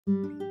Good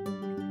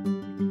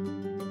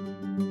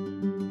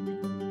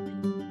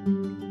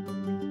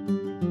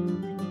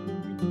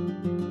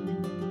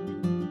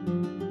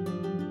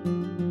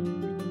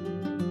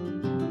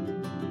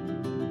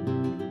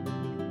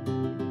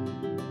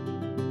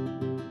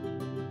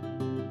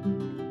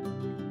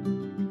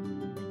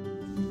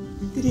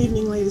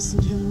evening, ladies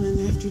and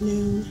gentlemen.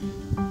 Afternoon.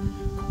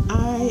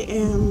 I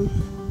am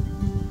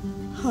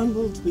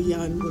humbled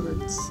beyond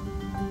words.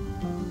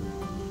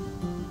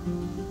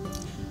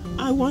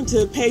 I want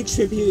to pay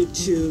tribute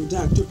to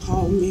Dr.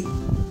 Paul Meek,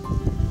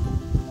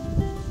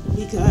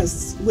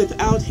 because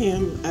without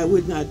him, I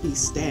would not be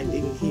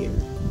standing here.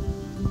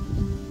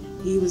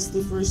 He was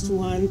the first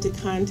one to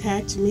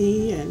contact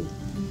me and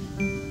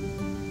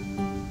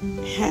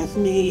have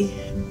me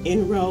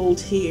enrolled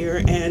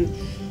here, and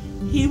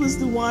he was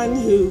the one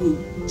who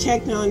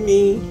checked on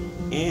me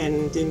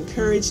and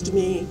encouraged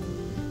me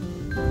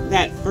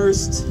that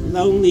first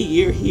lonely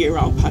year here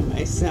all by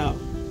myself.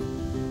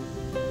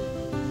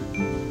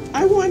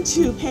 I want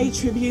to pay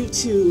tribute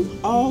to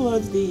all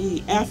of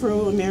the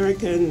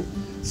Afro-American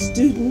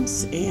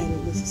students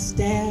and the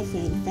staff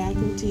and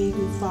faculty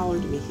who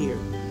followed me here,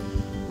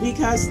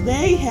 because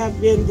they have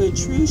been the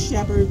true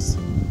shepherds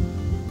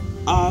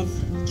of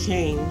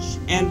change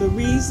and the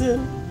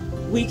reason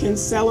we can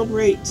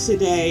celebrate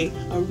today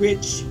a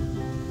rich,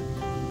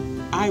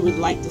 I would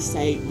like to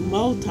say,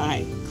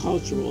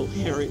 multicultural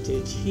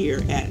heritage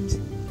here at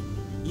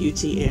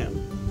UTM.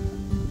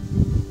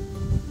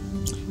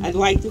 I'd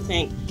like to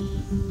thank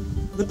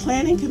the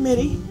planning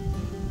committee,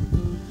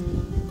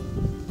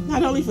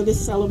 not only for this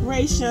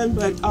celebration,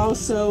 but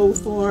also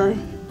for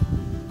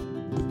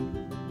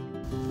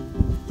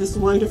this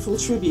wonderful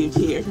tribute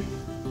here.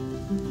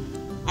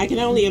 I can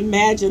only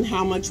imagine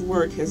how much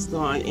work has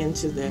gone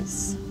into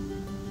this.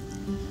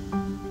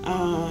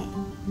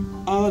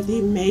 All of the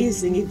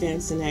amazing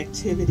events and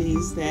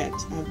activities that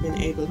I've been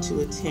able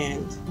to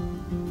attend,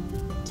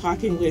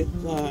 talking with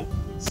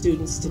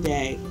students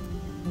today,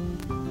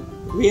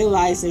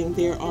 realizing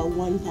there are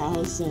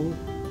 1,000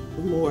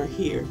 more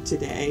here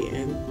today.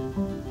 In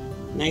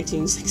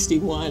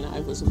 1961, I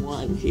was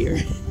one here.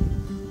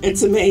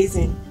 It's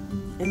amazing.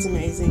 It's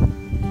amazing.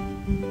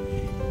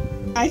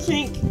 I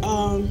think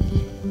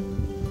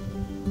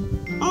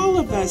all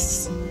of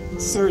us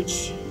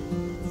search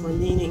for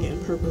meaning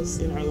and purpose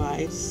in our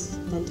lives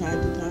from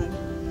time to time.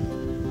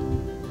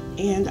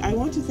 And I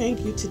want to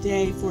thank you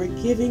today for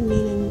giving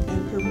meaning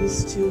and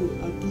purpose to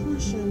a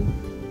portion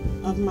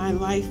of my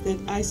life that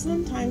I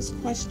sometimes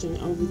question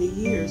over the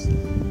years.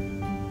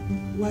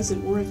 Was it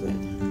worth it?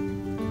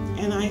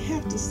 And I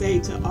have to say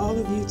to all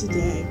of you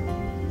today,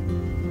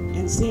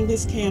 and seeing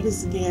this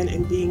campus again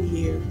and being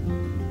here,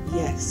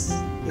 yes,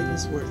 it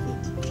was worth it.